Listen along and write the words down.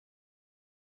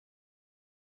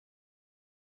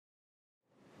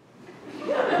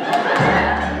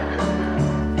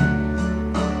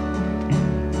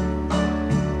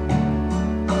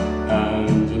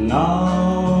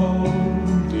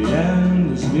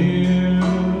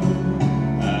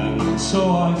so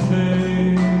I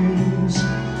face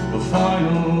the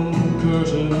final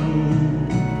curtain.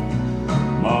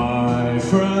 My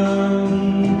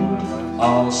friend,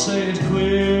 I'll say it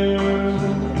clear,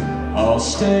 I'll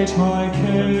state my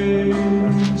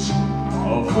case,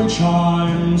 of which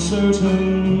I'm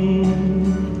certain.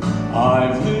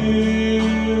 I've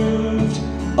lived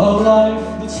a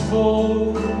life that's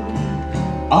full.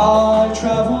 I've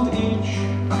traveled each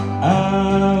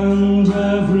and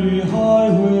every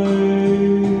highway,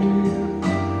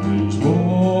 and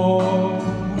more,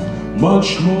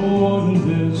 much more than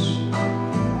this,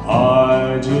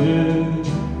 I did it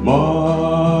my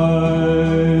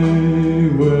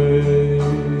way.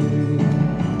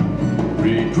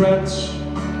 Regrets,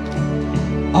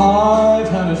 I've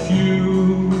had a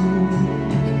few,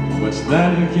 but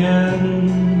then again,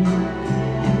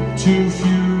 too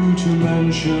few to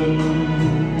mention.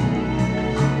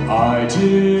 I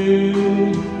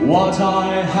did what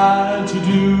I had to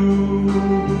do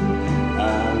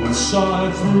and saw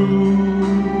it through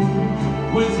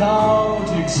without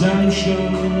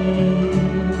exemption.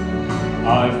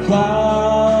 I've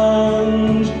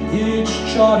planned each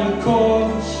charted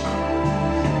course,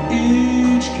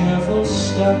 each careful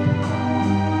step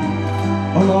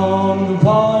along the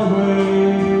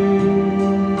byway,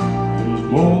 and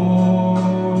more,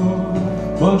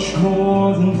 much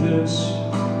more than this,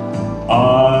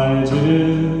 I did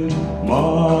it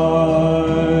my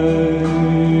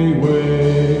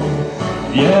way.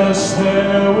 Yes,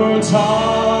 there were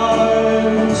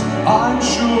times, I'm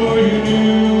sure you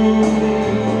knew,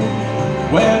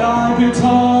 when I bit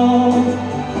off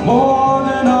more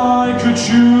than I could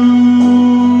chew.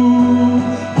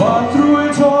 But through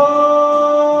it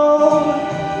all,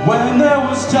 when there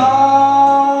was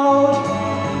doubt,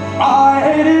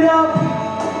 I ate it up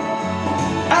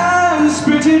and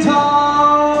spit it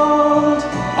out.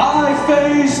 I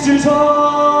faced it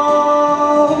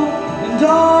all, and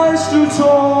I stood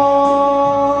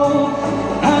tall,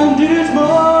 and did it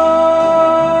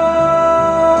my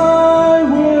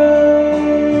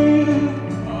way.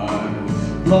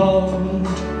 I've loved,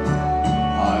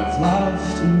 I've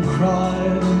laughed and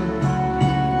cried,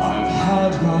 I've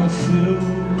had my fill,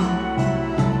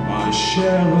 my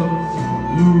share of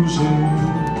losing,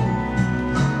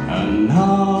 and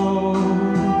now,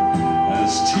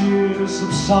 as tears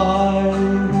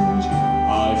subside,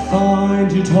 I find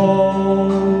it all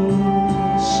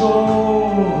so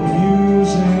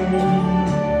amusing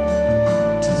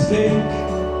to think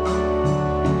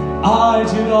I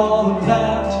did all of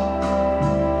that,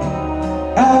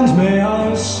 and may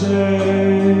I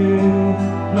say,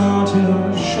 not in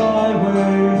a shy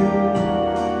way,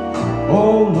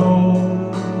 oh no,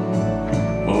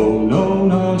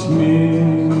 not me.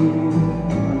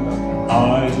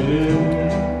 I did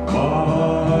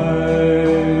my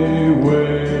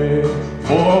way.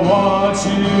 For what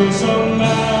is a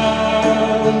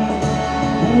man?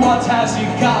 What has he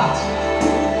got,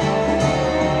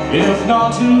 if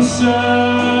not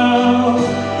himself?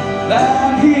 Then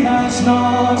he has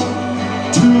not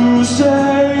to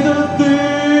say the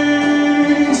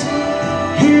things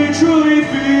he truly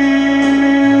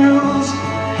feels,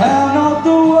 and not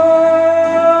the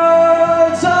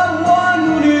words of one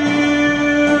who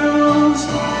kneels.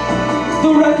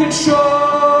 The record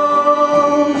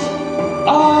shows I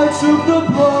took the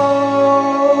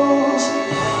blows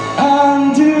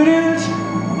and did it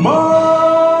my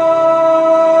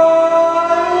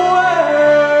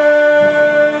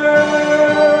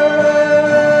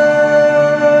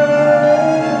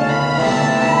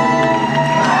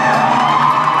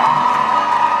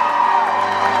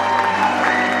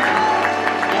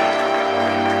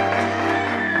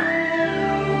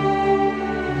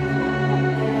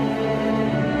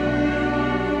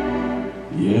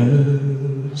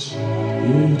Yes,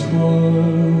 it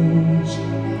was